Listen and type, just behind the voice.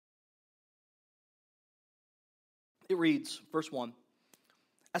It reads, verse 1,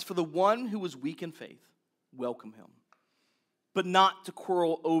 "As for the one who is weak in faith, welcome him, but not to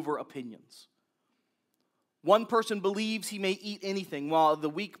quarrel over opinions. One person believes he may eat anything, while the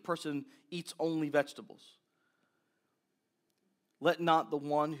weak person eats only vegetables. Let not the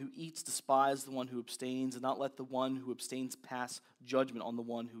one who eats despise the one who abstains, and not let the one who abstains pass judgment on the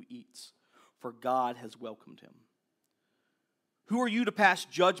one who eats, for God has welcomed him. Who are you to pass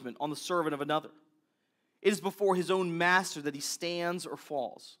judgment on the servant of another? It is before his own master that he stands or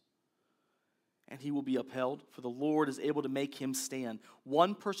falls, and he will be upheld, for the Lord is able to make him stand.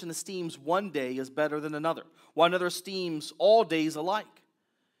 One person esteems one day as better than another, while another esteems all days alike.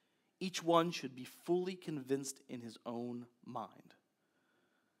 Each one should be fully convinced in his own mind.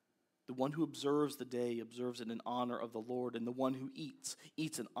 The one who observes the day observes it in honor of the Lord, and the one who eats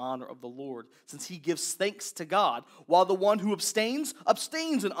in honor of the Lord, since he gives thanks to God, while the one who abstains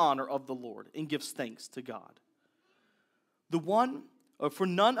in honor of the Lord and gives thanks to God. For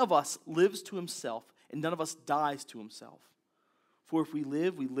none of us lives to himself, and none of us dies to himself. For if we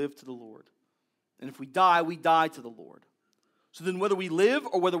live to the Lord. And if we die to the Lord. So then whether we live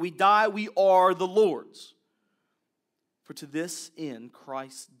or whether we die, we are the Lord's. For to this end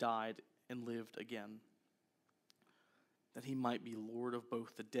Christ died and lived again, that he might be Lord of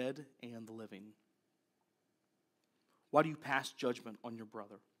both the dead and the living. Why do you pass judgment on your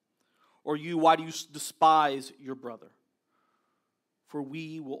brother? Or why do you despise your brother? For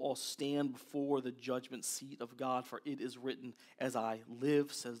we will all stand before the judgment seat of God, for it is written, as I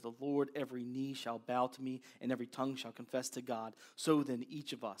live, says the Lord, every knee shall bow to me, and every tongue shall confess to God. So then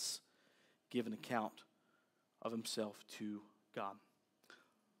each of us give an account of himself to God."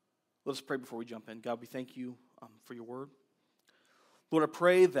 Let us pray before we jump in. God, we thank you for your word. Lord, I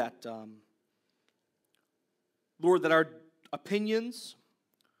pray that, Lord, that our opinions,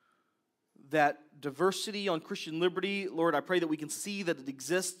 that diversity on Christian liberty, Lord, I pray that we can see that it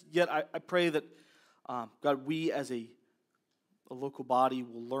exists, yet I pray that, God, we as a local body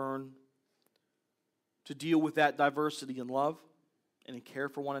will learn to deal with that diversity in love and in care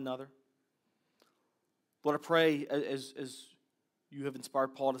for one another. Lord, I pray, as you have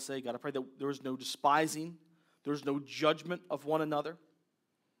inspired Paul to say, God, I pray that there is no despising, there is no judgment of one another.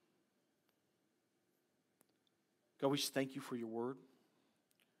 God, we just thank you for your word.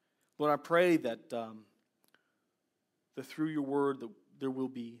 Lord, I pray that, that through your word that there will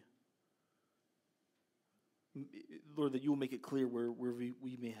be, Lord, that you will make it clear where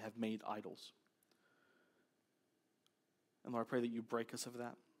we may have made idols. And Lord, I pray that you break us of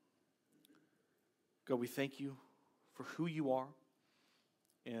that. God, we thank you for who you are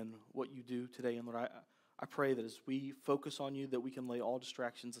and what you do today. And Lord, I pray that as we focus on you, that we can lay all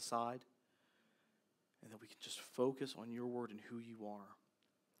distractions aside and that we can just focus on your word and who you are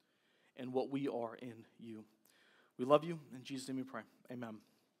and what we are in you. We love you. In Jesus' name we pray. Amen.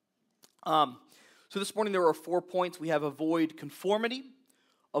 So this morning there are 4 points. We have avoid conformity,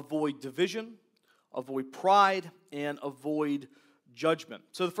 avoid division, avoid pride, and avoid judgment.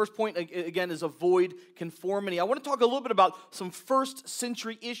 So the first point, again, is avoid conformity. I want to talk a little bit about some first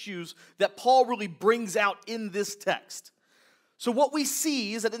century issues that Paul really brings out in this text. So what we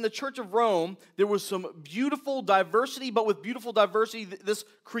see is that in the Church of Rome, there was some beautiful diversity, but with beautiful diversity, this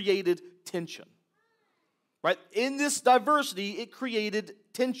created tension. Right? In this diversity, it created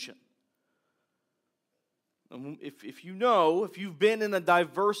tension. And if you've been in a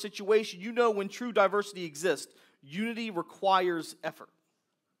diverse situation, you know when true diversity exists, unity requires effort.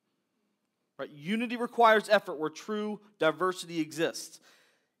 Right? Unity requires effort where true diversity exists.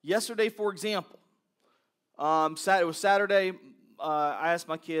 Yesterday, for example, it was Saturday. I asked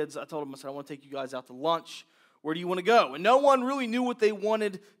my kids, I told them, I said, I want to take you guys out to lunch. Where do you want to go? And no one really knew what they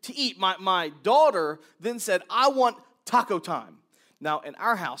wanted to eat. My daughter then said, I want taco time. Now, in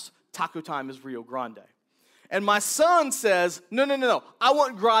our house, taco time is Rio Grande. And my son says, no, I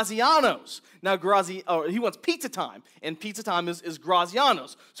want Graziano's. Now, he wants pizza time, and pizza time is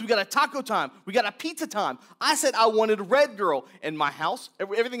Graziano's. So we got a taco time, we got a pizza time. I said I wanted Red Girl in my house.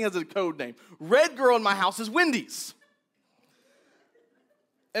 Everything has a code name. Red Girl in my house is Wendy's.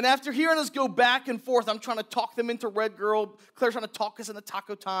 And after hearing us go back and forth, I'm trying to talk them into Red Girl. Claire's trying to talk us into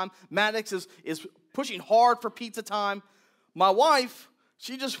taco time. Maddox is pushing hard for pizza time. My wife,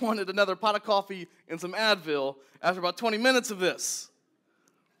 she just wanted another pot of coffee and some Advil after about 20 minutes of this.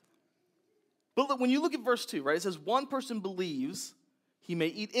 But look, when you look at verse 2, right, it says, one person believes he may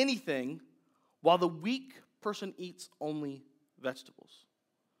eat anything, while the weak person eats only vegetables.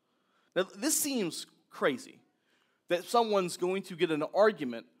 Now, this seems crazy, that someone's going to get an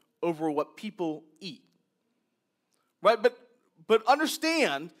argument over what people eat. Right? But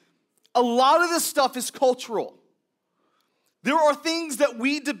understand, a lot of this stuff is cultural. There are things that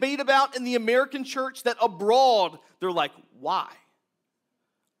we debate about in the American church that abroad, they're like, why?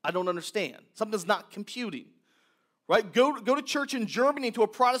 I don't understand. Something's not computing, right? Go to church in Germany, to a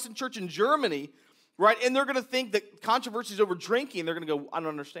Protestant church in Germany, right? And they're going to think that controversies over drinking, they're going to go, I don't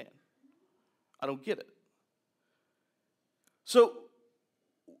understand. I don't get it. So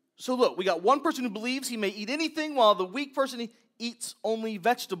look, we got one person who believes he may eat anything, while the weak person eats only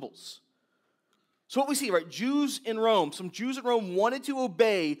vegetables. So what we see, right, some Jews in Rome wanted to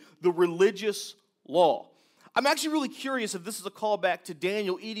obey the religious law. I'm actually really curious if this is a callback to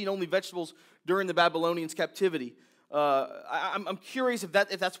Daniel eating only vegetables during the Babylonians' captivity. I'm curious if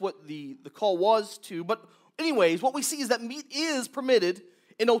that's what the call was to. But anyways, what we see is that meat is permitted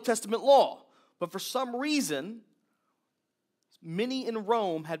in Old Testament law. But for some reason, many in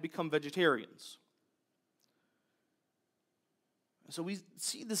Rome had become vegetarians. So we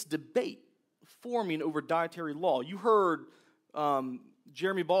see this debate forming over dietary law. You heard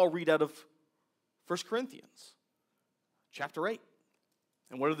Jeremy Ball read out of 1 Corinthians chapter 8.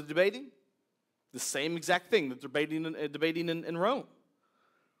 And what are they debating? The same exact thing that they're debating in Rome.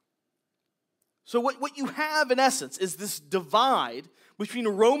 So what you have in essence is this divide between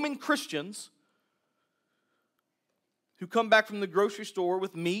Roman Christians who come back from the grocery store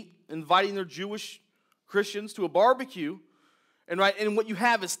with meat, inviting their Jewish Christians to a barbecue, and what you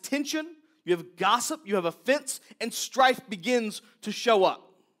have is tension. You have gossip, you have offense, and strife begins to show up.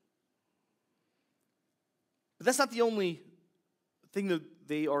 But that's not the only thing that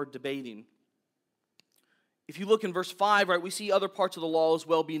they are debating. If you look in verse 5, right, we see other parts of the law as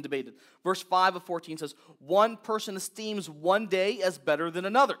well being debated. Verse 5 of 14 says, one person esteems one day as better than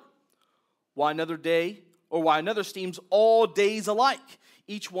another, while another esteems all days alike.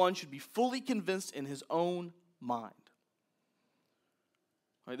 Each one should be fully convinced in his own mind.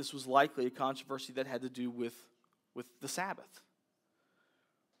 Right, this was likely a controversy that had to do with the Sabbath.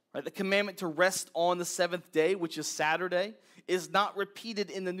 Right, the commandment to rest on the seventh day, which is Saturday, is not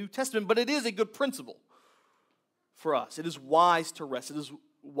repeated in the New Testament, but it is a good principle for us. It is wise to rest. It is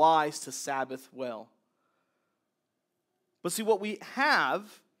wise to Sabbath well. But see, what we have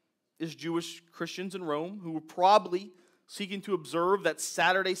is Jewish Christians in Rome who were probably seeking to observe that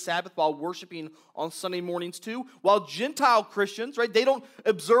Saturday Sabbath while worshiping on Sunday mornings too. While Gentile Christians, right, they don't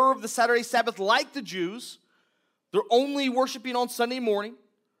observe the Saturday Sabbath like the Jews. They're only worshiping on Sunday morning.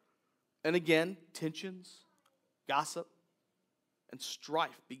 And again, tensions, gossip, and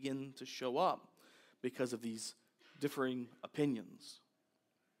strife begin to show up because of these differing opinions.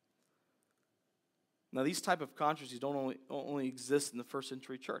 Now, these type of controversies don't only exist in the first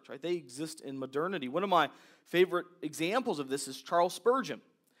century church, right? They exist in modernity. One of my favorite examples of this is Charles Spurgeon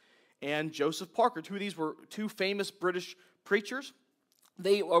and Joseph Parker. Two of these were two famous British preachers.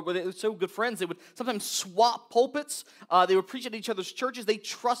 They were so good friends, they would sometimes swap pulpits. They would preach at each other's churches. They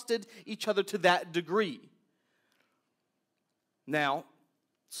trusted each other to that degree. Now,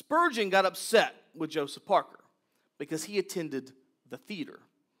 Spurgeon got upset with Joseph Parker because he attended the theater.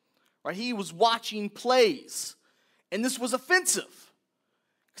 Right? He was watching plays, and this was offensive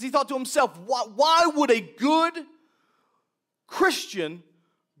because he thought to himself, why would a good Christian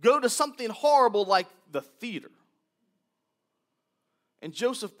go to something horrible like the theater? And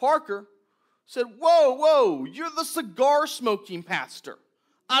Joseph Parker said, whoa, you're the cigar-smoking pastor.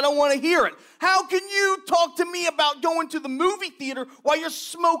 I don't want to hear it. How can you talk to me about going to the movie theater while you're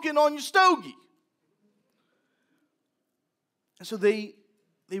smoking on your stogie? And so they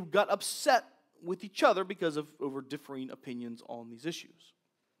got upset with each other because of over differing opinions on these issues.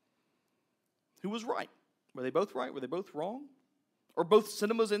 Who was right? Were they both right? Were they both wrong? Are both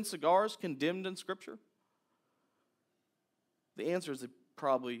cinemas and cigars condemned in Scripture? The answer is they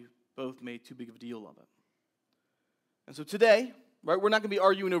probably both made too big of a deal of it. And so today, right, we're not going to be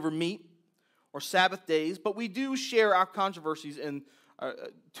arguing over meat or Sabbath days, but we do share our controversies and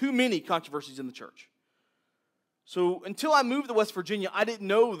too many controversies in the church. So until I moved to West Virginia, I didn't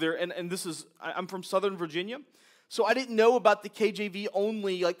know there, and I'm from Southern Virginia, so I didn't know about the KJV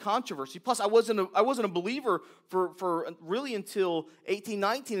only controversy. Plus, I wasn't a believer for really until 18,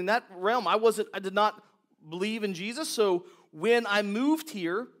 19. In that realm, I did not believe in Jesus. So when I moved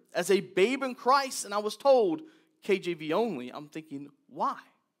here as a babe in Christ, and I was told KJV only, I'm thinking, why?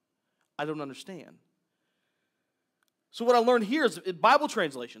 I don't understand. So what I learned here is Bible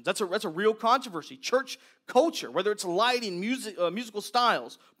translations. That's a real controversy. Church culture, whether it's lighting, musical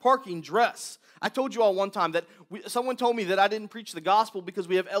styles, parking, dress. I told you all one time that someone told me that I didn't preach the gospel because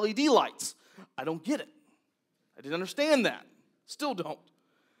we have LED lights. I don't get it. I didn't understand that. Still don't.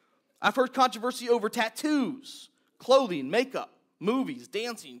 I've heard controversy over tattoos, clothing, makeup, movies,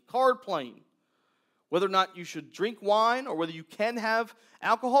 dancing, card playing. whether or not you should drink wine, or whether you can have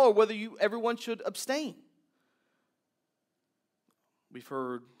alcohol, or whether everyone should abstain. We've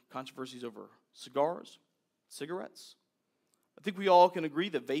heard controversies over cigars, cigarettes. I think we all can agree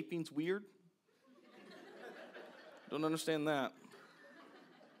that vaping's weird. Don't understand that.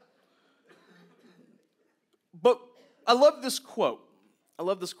 But I love this quote. I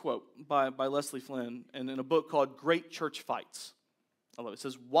love this quote by Leslie Flynn and in a book called Great Church Fights. I love it. It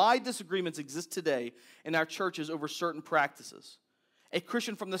says, why disagreements exist today in our churches over certain practices. A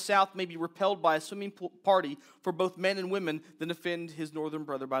Christian from the South may be repelled by a swimming pool party for both men and women than offend his northern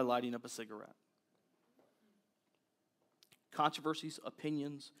brother by lighting up a cigarette. Controversies,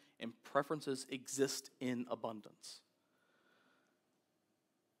 opinions, and preferences exist in abundance.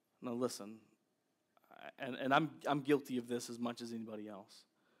 Now listen, and I'm guilty of this as much as anybody else.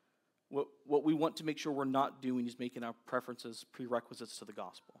 What we want to make sure we're not doing is making our preferences prerequisites to the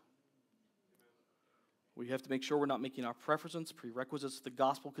gospel. We have to make sure we're not making our preferences prerequisites to the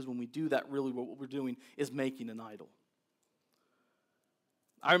gospel, because when we do that, really what we're doing is making an idol.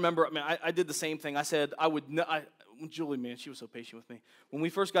 I remember, I did the same thing. I said Julie, man, she was so patient with me. When we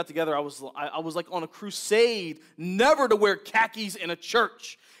first got together, I was like on a crusade never to wear khakis in a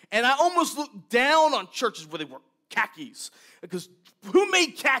church. And I almost looked down on churches where they wore khakis, because who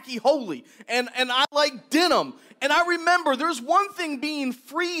made khaki holy? And I like denim. And I remember there's one thing being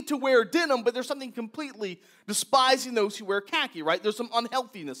free to wear denim, but there's something completely despising those who wear khaki, right? There's some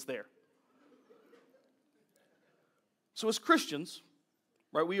unhealthiness there. So as Christians,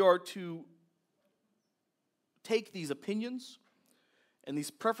 right, we are to take these opinions and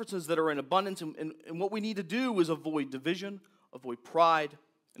these preferences that are in abundance, and what we need to do is avoid division, avoid pride,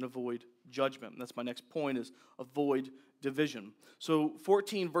 and avoid judgment. And that's my next point, is avoid division. So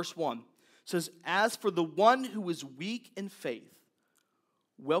 14 verse 1 says, as for the one who is weak in faith,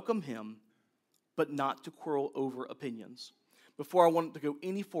 welcome him, but not to quarrel over opinions. Before I want to go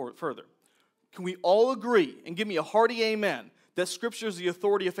any further, can we all agree, and give me a hearty amen, that Scripture is the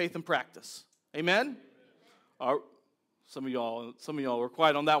authority of faith and practice? Amen? Some of y'all were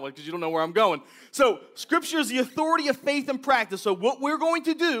quiet on that one because you don't know where I'm going. So Scripture is the authority of faith and practice. So what we're going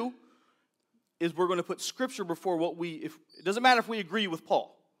to do is we're going to put Scripture before it doesn't matter if we agree with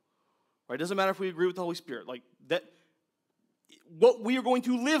Paul. Right? It doesn't matter if we agree with the Holy Spirit. Like that, what we are going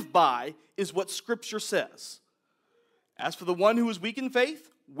to live by is what Scripture says. As for the one who is weak in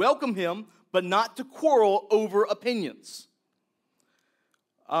faith, welcome him, but not to quarrel over opinions.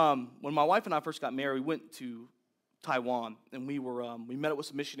 When my wife and I first got married, we went to Taiwan, and we met up with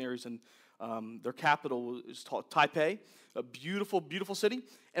some missionaries, and their capital is called Taipei, a beautiful, beautiful city.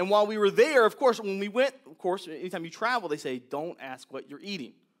 And while we were there, of course, when we went, anytime you travel, they say, don't ask what you're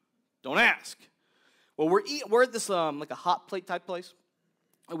eating. Don't ask. Well, we're at this like a hot plate type place.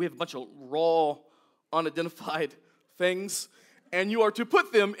 We have a bunch of raw, unidentified things, and you are to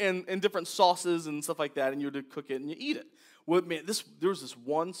put them in different sauces and stuff like that, and you're to cook it and you eat it. Well, man, there was this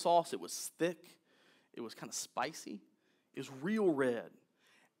one sauce. It was thick. It was kind of spicy. It was real red.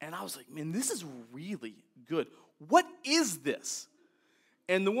 And I was like, man, this is really good. What is this?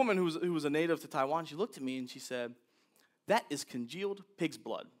 And the woman who was a native to Taiwan, she looked at me and she said, that is congealed pig's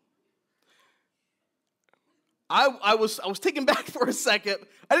blood. I was taken back for a second.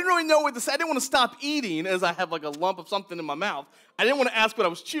 I didn't really know what to say. I didn't want to stop eating as I have like a lump of something in my mouth. I didn't want to ask what I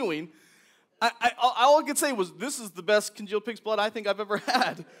was chewing. All I could say was, this is the best congealed pig's blood I think I've ever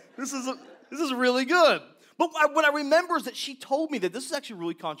had. This is really good. But what I remember is that she told me that this is actually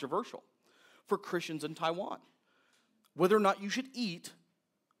really controversial for Christians in Taiwan, whether or not you should eat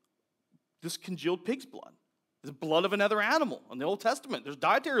this congealed pig's blood. The blood of another animal. In the Old Testament, there's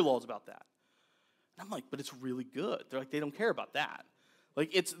dietary laws about that. And I'm like, but it's really good. They're like, they don't care about that.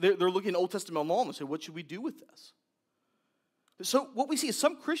 Like they're looking at Old Testament law and they say, what should we do with this? So what we see is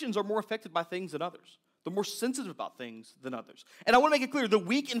some Christians are more affected by things than others. They're more sensitive about things than others. And I want to make it clear, the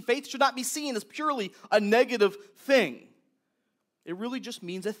weak in faith should not be seen as purely a negative thing. It really just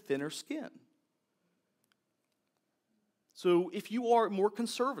means a thinner skin. So if you are more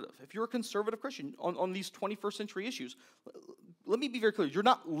conservative, if you're a conservative Christian on these 21st century issues, let me be very clear, you're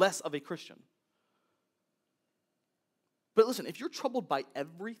not less of a Christian. But listen, if you're troubled by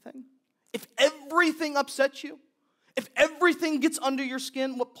everything, if everything upsets you, if everything gets under your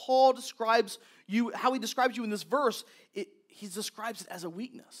skin, what Paul describes you, how he describes you in this verse, he describes it as a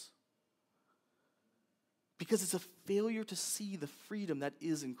weakness. Because it's a failure to see the freedom that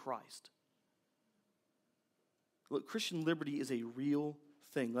is in Christ. Look, Christian liberty is a real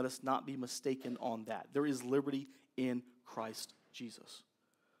thing. Let us not be mistaken on that. There is liberty in Christ Jesus.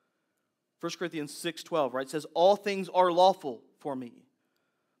 1 Corinthians 6:12, right, says, all things are lawful for me,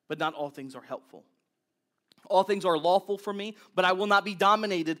 but not all things are helpful. All things are lawful for me, but I will not be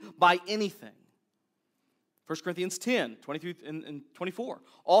dominated by anything. 1 Corinthians 10, 23 and 24.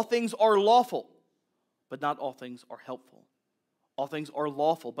 All things are lawful, but not all things are helpful. All things are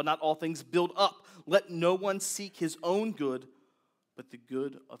lawful, but not all things build up. Let no one seek his own good, but the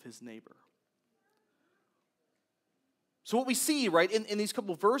good of his neighbor. So what we see, right, in these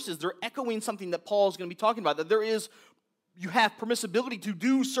couple of verses, they're echoing something that Paul is going to be talking about, that you have permissibility to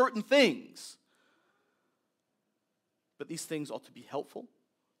do certain things. But these things ought to be helpful.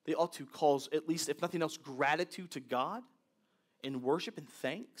 They ought to cause, at least, if nothing else, gratitude to God and worship and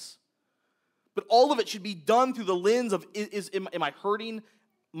thanks. But all of it should be done through the lens of, am I hurting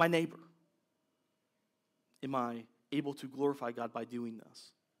my neighbor? Am I able to glorify God by doing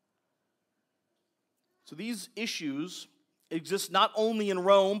this? So these issues exist not only in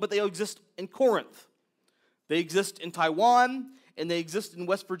Rome, but they exist in Corinth. They exist in Taiwan, and they exist in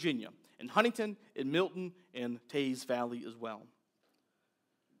West Virginia, in Huntington, in Milton, and Teays Valley as well.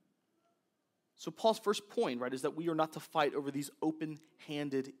 So Paul's first point, right, is that we are not to fight over these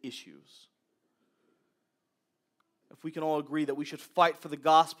open-handed issues. If we can all agree that we should fight for the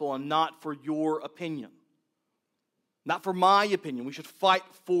gospel and not for your opinion. Not for my opinion. We should fight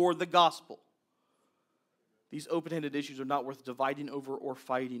for the gospel. These open-handed issues are not worth dividing over or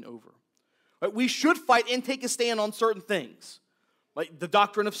fighting over. Right? We should fight and take a stand on certain things. Like the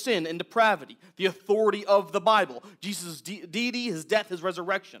doctrine of sin and depravity. The authority of the Bible. Jesus' deity, his death, his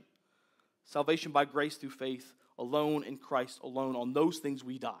resurrection. Salvation by grace through faith alone in Christ alone. On those things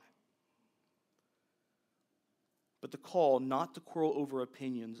we die. But the call not to quarrel over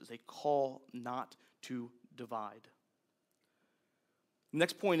opinions is a call not to divide. The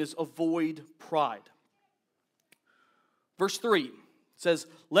next point is avoid pride. Verse 3 says,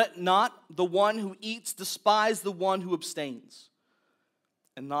 let not the one who eats despise the one who abstains,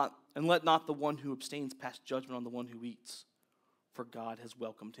 and let not the one who abstains pass judgment on the one who eats, for God has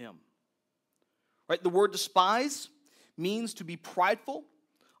welcomed him. Right? The word despise means to be prideful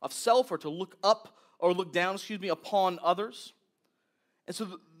of self or to look up or look down, upon others. And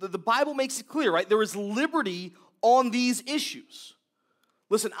so the Bible makes it clear, right? There is liberty on these issues.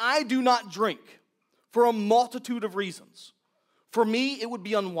 Listen, I do not drink for a multitude of reasons. For me, it would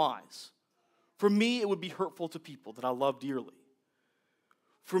be unwise. For me, it would be hurtful to people that I love dearly.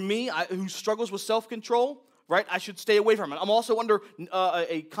 For me, who struggles with self-control, right, I should stay away from it. I'm also under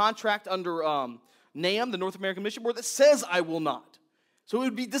a contract under NAM, the North American Mission Board, that says I will not. So it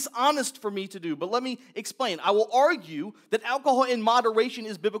would be dishonest for me to do. But let me explain. I will argue that alcohol in moderation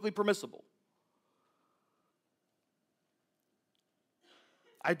is biblically permissible.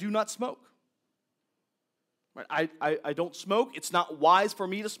 I do not smoke. Right? I don't smoke. It's not wise for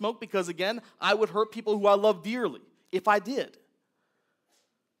me to smoke because, again, I would hurt people who I love dearly if I did.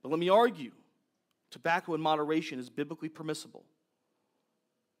 But let me argue. Tobacco in moderation is biblically permissible.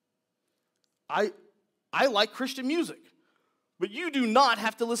 I like Christian music. But you do not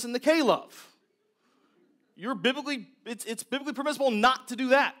have to listen to K-Love. It's biblically permissible not to do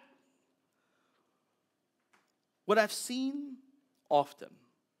that. What I've seen often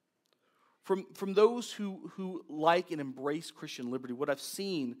from those who like and embrace Christian liberty, what I've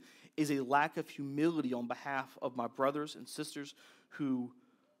seen is a lack of humility on behalf of my brothers and sisters who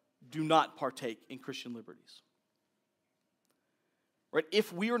do not partake in Christian liberties. Right?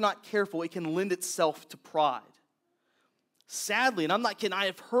 If we are not careful, it can lend itself to pride. Sadly, and I'm not kidding, I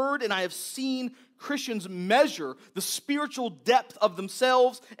have heard and I have seen Christians measure the spiritual depth of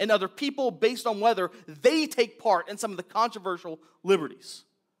themselves and other people based on whether they take part in some of the controversial liberties.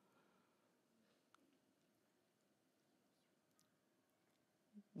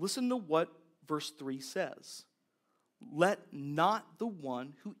 Listen to what verse 3 says. Let not the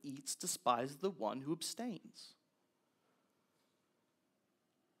one who eats despise the one who abstains.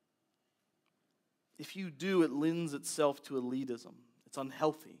 If you do, it lends itself to elitism. It's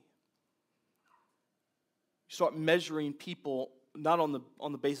unhealthy. You start measuring people not on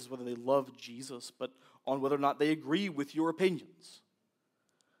the basis of whether they love Jesus, but on whether or not they agree with your opinions.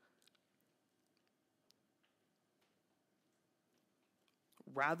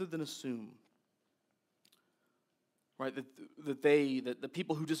 Rather than assume, right, that the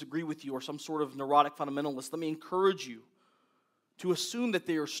people who disagree with you are some sort of neurotic fundamentalist, let me encourage you to assume that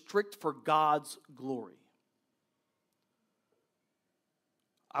they are strict for God's glory.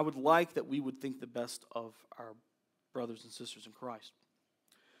 I would like that we would think the best of our brothers and sisters in Christ.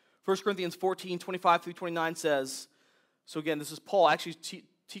 1 Corinthians 14, 25 through 29 says, so again, this is Paul actually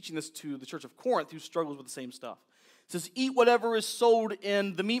teaching this to the church of Corinth who struggles with the same stuff. It says, eat whatever is sold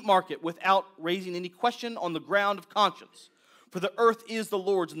in the meat market without raising any question on the ground of conscience. For the earth is the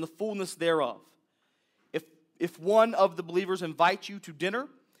Lord's and the fullness thereof. If one of the believers invites you to dinner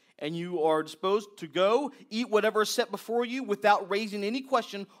and you are disposed to go, eat whatever is set before you without raising any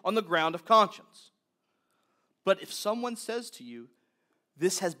question on the ground of conscience. But if someone says to you,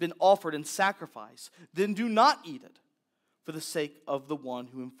 this has been offered in sacrifice, then do not eat it for the sake of the one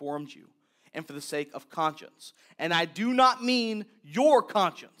who informed you and for the sake of conscience. And I do not mean your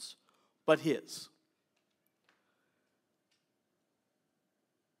conscience, but his.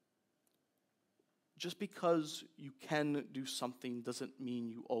 Just because you can do something doesn't mean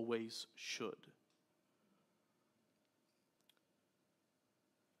you always should.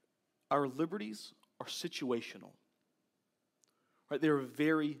 Our liberties are situational. Right? They're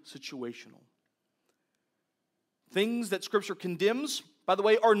very situational. Things that Scripture condemns, by the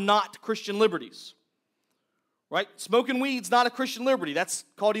way, are not Christian liberties. Right? Smoking weed's not a Christian liberty. That's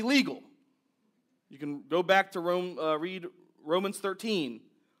called illegal. You can go back to read Romans 13.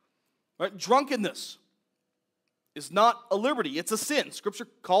 Right? Drunkenness is not a liberty. It's a sin. Scripture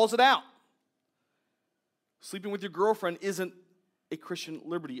calls it out. Sleeping with your girlfriend isn't a Christian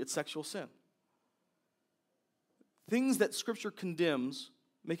liberty. It's sexual sin. Things that Scripture condemns,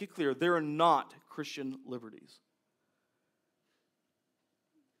 make it clear, they are not Christian liberties.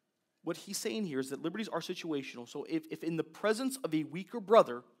 What he's saying here is that liberties are situational. So if in the presence of a weaker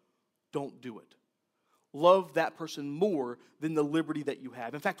brother, don't do it. Love that person more than the liberty that you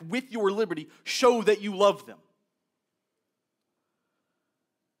have. In fact, with your liberty, show that you love them.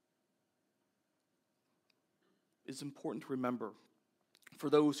 It's important to remember, for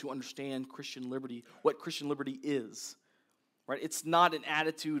those who understand Christian liberty, what Christian liberty is. Right? It's not an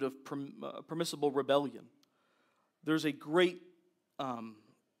attitude of permissible rebellion. There's a great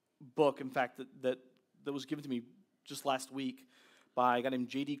book, in fact, that was given to me just last week by a guy named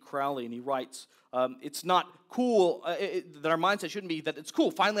J.D. Crowley, and he writes, it's not cool, that our mindset shouldn't be that it's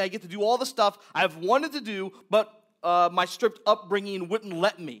cool. Finally, I get to do all the stuff I've wanted to do, but my strict upbringing wouldn't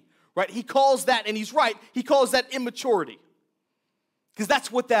let me. Right? He calls that, and he's right, he calls that immaturity. Because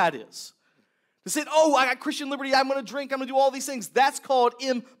that's what that is. To say, oh, I got Christian liberty, I'm going to drink, I'm going to do all these things, that's called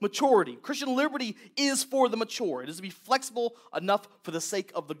immaturity. Christian liberty is for the mature. It is to be flexible enough for the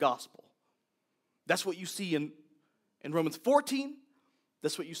sake of the gospel. That's what you see in Romans 14.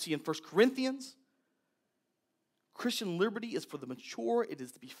 That's what you see in 1 Corinthians. Christian liberty is for the mature. It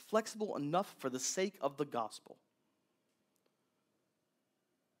is to be flexible enough for the sake of the gospel.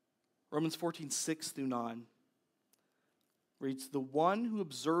 Romans 14, 6-9 reads, the one who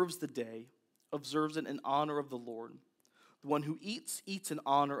observes the day observes it in honor of the Lord. The one who eats, eats in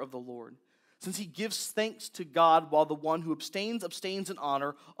honor of the Lord. Since he gives thanks to God, while the one who abstains, abstains in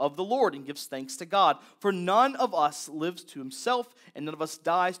honor of the Lord and gives thanks to God. For none of us lives to himself, and none of us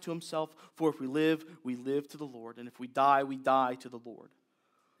dies to himself. For if we live to the Lord. And if we die to the Lord.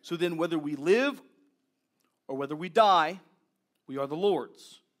 So then whether we live or whether we die, we are the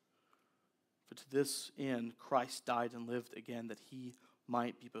Lord's. For to this end Christ died and lived again, that he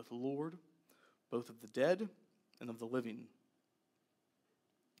might be both Lord, both of the dead and of the living.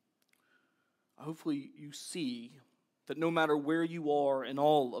 Hopefully you see that no matter where you are in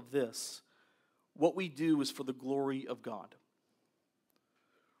all of this, what we do is for the glory of God.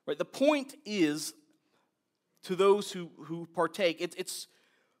 Right? The point is, to those who partake, it's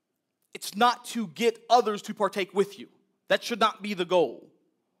not to get others to partake with you. That should not be the goal.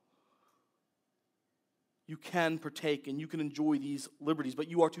 You can partake and you can enjoy these liberties, but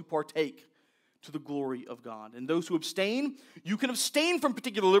you are to partake to the glory of God. And those who abstain, you can abstain from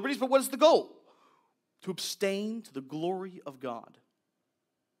particular liberties, but what is the goal? To abstain to the glory of God.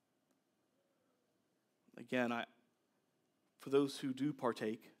 Again, for those who do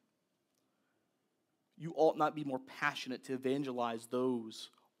partake, you ought not be more passionate to evangelize to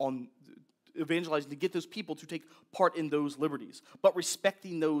get those people to take part in those liberties, but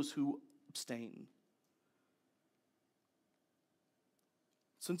respecting those who abstain.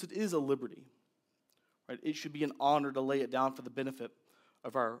 Since it is a liberty, right, it should be an honor to lay it down for the benefit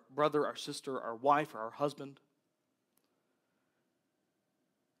of our brother, our sister, our wife, or our husband.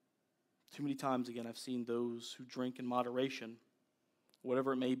 Too many times, again, I've seen those who drink in moderation,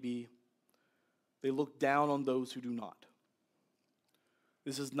 whatever it may be, they look down on those who do not.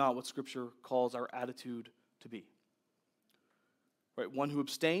 This is not what Scripture calls our attitude to be. Right? One who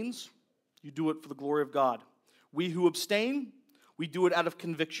abstains, you do it for the glory of God. We who abstain, we do it out of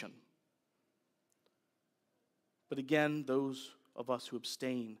conviction. But again, those of us who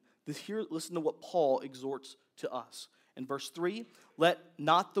abstain, listen to what Paul exhorts to us. In verse 3, let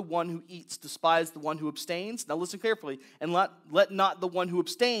not the one who eats despise the one who abstains. Now listen carefully. And let not the one who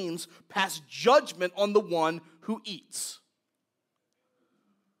abstains pass judgment on the one who eats.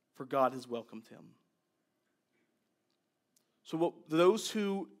 For God has welcomed him. So those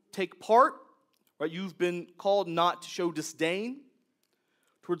who take part, right, you've been called not to show disdain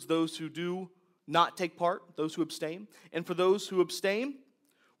towards those who do not take part, those who abstain. And for those who abstain,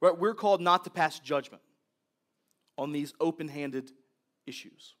 right, we're called not to pass judgment on these open-handed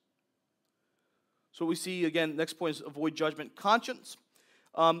issues. So what we see, again, next point is avoid judgment. Conscience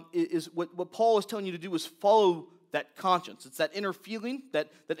is what Paul is telling you to do is follow that conscience. It's that inner feeling,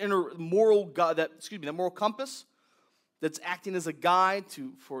 that inner moral that moral compass that's acting as a guide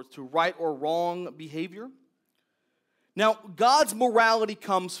to right or wrong behavior. Now, God's morality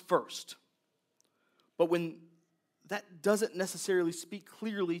comes first. But when that doesn't necessarily speak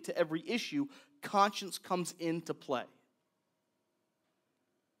clearly to every issue, conscience comes into play.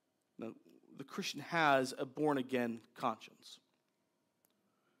 Now, the Christian has a born-again conscience.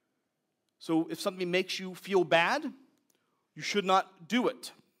 So if something makes you feel bad, you should not do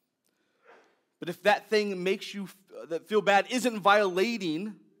it. But if that thing makes you feel bad isn't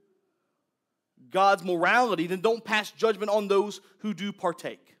violating God's morality, then don't pass judgment on those who do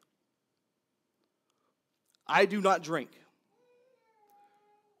partake. I do not drink.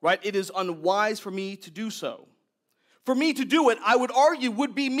 Right? It is unwise for me to do so. For me to do it, I would argue,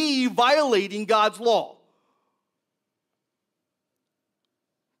 would be me violating God's law.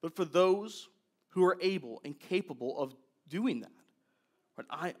 But for those who are able and capable of doing that,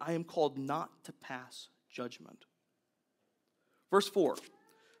 right, I am called not to pass judgment. Verse 4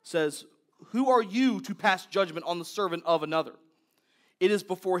 says, "Who are you to pass judgment on the servant of another? It is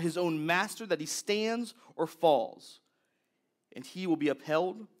before his own master that he stands or falls, and he will be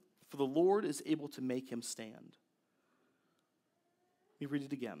upheld, for the Lord is able to make him stand." Let me read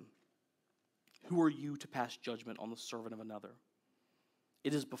it again. Who are you to pass judgment on the servant of another?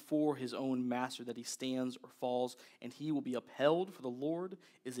 It is before his own master that he stands or falls, and he will be upheld, for the Lord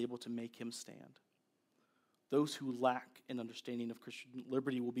is able to make him stand. Those who lack an understanding of Christian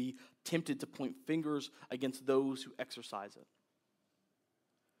liberty will be tempted to point fingers against those who exercise it.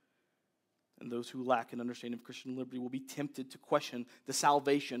 And those who lack an understanding of Christian liberty will be tempted to question the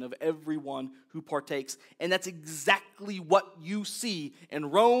salvation of everyone who partakes. And that's exactly what you see in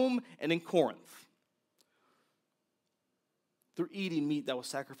Rome and in Corinth. They're eating meat that was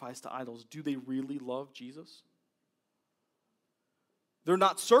sacrificed to idols. Do they really love Jesus? They're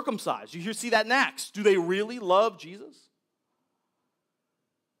not circumcised. You see that in Acts. Do they really love Jesus?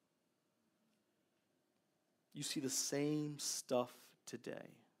 You see the same stuff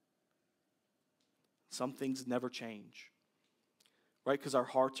today. Some things never change, right? Because our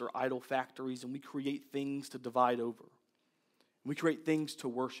hearts are idol factories and we create things to divide over. We create things to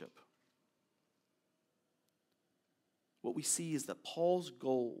worship. What we see is that Paul's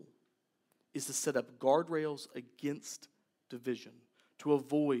goal is to set up guardrails against division, to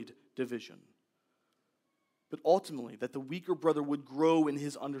avoid division. But ultimately, that the weaker brother would grow in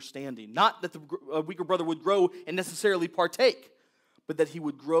his understanding. Not that the weaker brother would grow and necessarily partake, but that he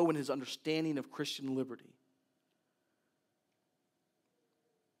would grow in his understanding of Christian liberty.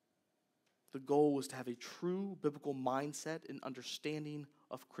 The goal was to have a true biblical mindset and understanding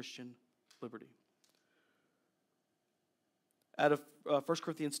of Christian liberty. Out of 1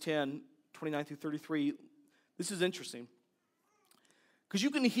 Corinthians 10, 29 through 33, this is interesting. Because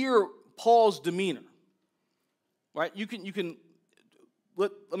you can hear Paul's demeanor. Right? You can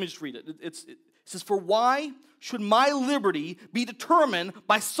let me just read it. It says, "For why should my liberty be determined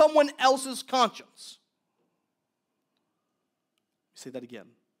by someone else's conscience?" Say that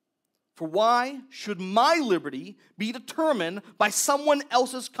again. For why should my liberty be determined by someone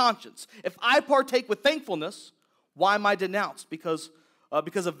else's conscience? If I partake with thankfulness, why am I denounced? Because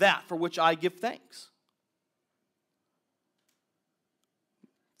of that for which I give thanks.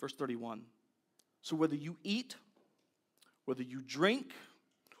 Verse 31. So whether you eat, whether you drink,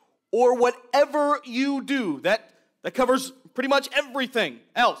 or whatever you do, that covers pretty much everything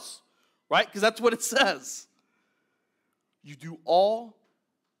else, right? Because that's what it says. You do all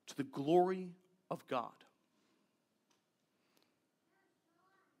to the glory of God.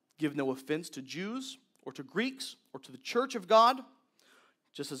 Give no offense to Jews or to Greeks or to the church of God,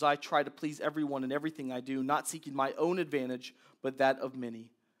 just as I try to please everyone in everything I do, not seeking my own advantage, but that of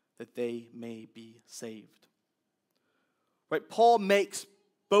many, that they may be saved. Right? Paul makes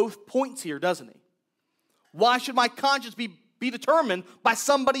both points here, doesn't he? Why should my conscience be determined by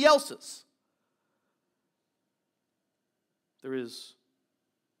somebody else's? There is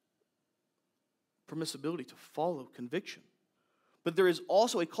permissibility to follow conviction. But there is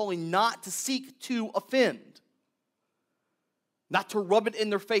also a calling not to seek to offend. Not to rub it in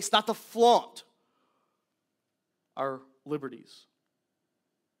their face, not to flaunt our liberties.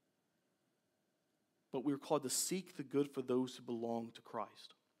 but we are called to seek the good for those who belong to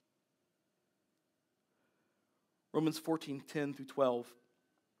Christ. Romans 14:10 through 12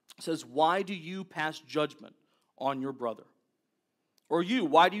 says, "Why do you pass judgment on your brother? Or you,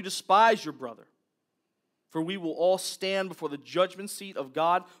 why do you despise your brother? For we will all stand before the judgment seat of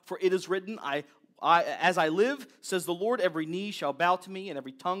God. For it is written, as I live, says the Lord, every knee shall bow to me, and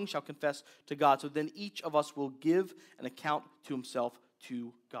every tongue shall confess to God. So then each of us will give an account to himself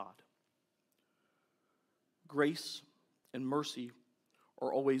to God." Grace and mercy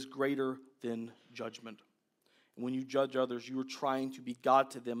are always greater than judgment. And when you judge others, you are trying to be God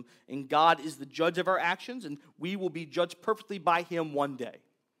to them. And God is the judge of our actions, and we will be judged perfectly by him one day.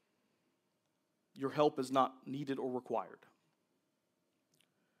 Your help is not needed or required.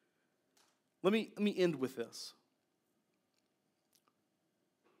 Let me end with this.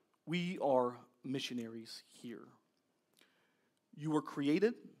 We are missionaries here. You were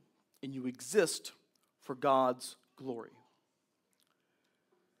created and you exist for God's glory.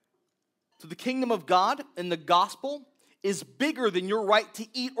 So the kingdom of God and the gospel is bigger than your right to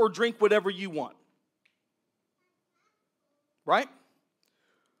eat or drink whatever you want. Right?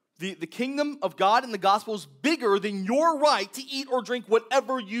 The kingdom of God and the gospel is bigger than your right to eat or drink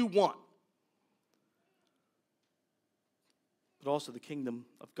whatever you want. But also the kingdom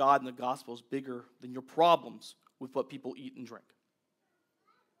of God and the gospel is bigger than your problems with what people eat and drink.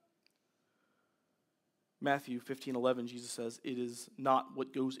 Matthew 15:11, Jesus says, "It is not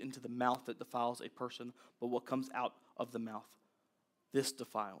what goes into the mouth that defiles a person, but what comes out of the mouth. This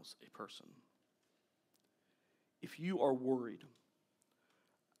defiles a person." If you are worried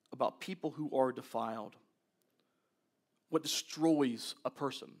about people who are defiled, what destroys a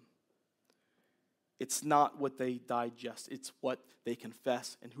person, it's not what they digest, it's what they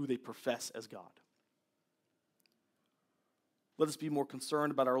confess and who they profess as God. Let us be more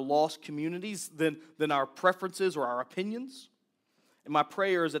concerned about our lost communities than our preferences or our opinions. And my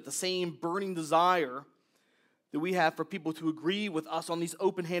prayer is that the same burning desire that we have for people to agree with us on these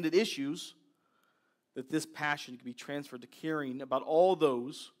open-handed issues, that this passion can be transferred to caring about all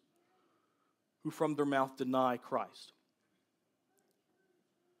those who from their mouth deny Christ.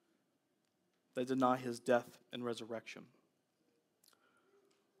 They deny his death and resurrection.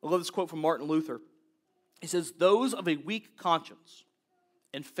 I love this quote from Martin Luther. He says, "Those of a weak conscience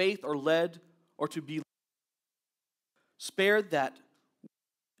and faith are led or to be spared that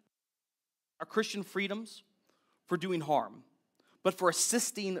our Christian freedoms for doing harm, but for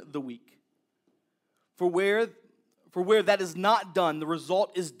assisting the weak. For where that is not done, the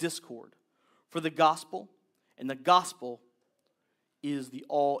result is discord for the gospel, and the gospel is the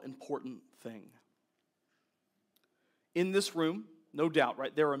all-important thing." In this room, no doubt,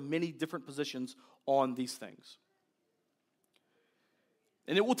 right, there are many different positions on these things.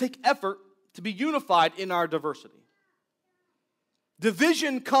 And it will take effort to be unified in our diversity.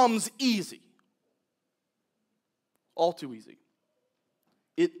 Division comes easy. All too easy.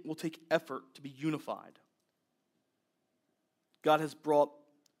 It will take effort to be unified. God has brought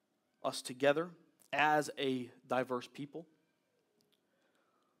us together as a diverse people.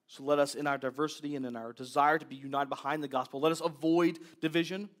 So let us, in our diversity and in our desire to be united behind the gospel, let us avoid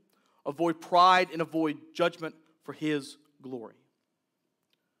division, avoid pride, and avoid judgment for his glory.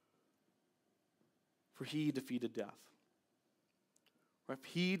 For he defeated death. Right?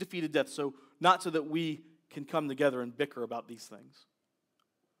 He defeated death, so not so that we can come together and bicker about these things.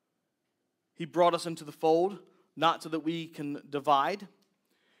 He brought us into the fold, not so that we can divide,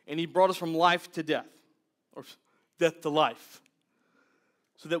 and he brought us from life to death, or death to life,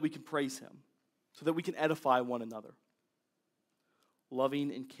 so that we can praise him, so that we can edify one another,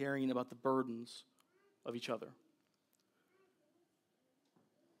 loving and caring about the burdens of each other,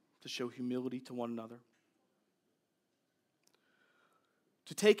 to show humility to one another,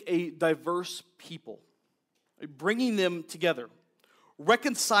 to take a diverse people, bringing them together,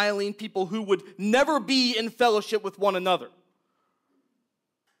 reconciling people who would never be in fellowship with one another.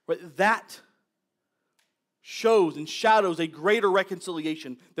 But that shows and shadows a greater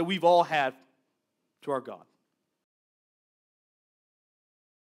reconciliation that we've all had to our God.